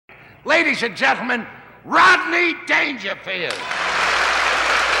Ladies and gentlemen, Rodney Dangerfield.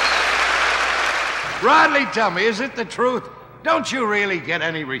 Rodney, tell me, is it the truth? Don't you really get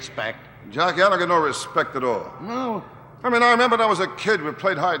any respect? Jackie, I don't get no respect at all. No? I mean, I remember when I was a kid, we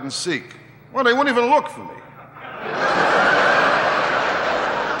played hide and seek. Well, they wouldn't even look for me.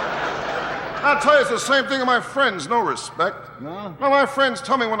 I'll tell you, it's the same thing with my friends, no respect. No? Now, my friends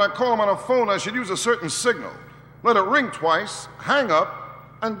tell me when I call them on the phone, I should use a certain signal. Let it ring twice, hang up,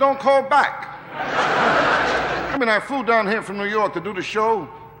 and don't call back. I mean, I flew down here from New York to do the show.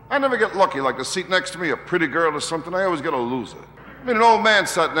 I never get lucky, like the seat next to me, a pretty girl or something. I always get a loser. I mean, an old man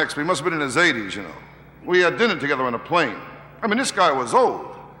sat next to me. Must have been in his 80s, you know. We had dinner together on a plane. I mean, this guy was old.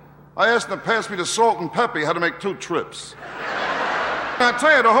 I asked him to pass me the salt and pepper. He had to make 2 trips. I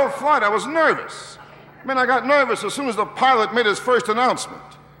tell you, the whole flight, I was nervous. I mean, I got nervous as soon as the pilot made his first announcement.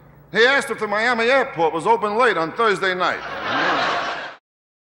 He asked if the Miami airport was open late on Thursday night.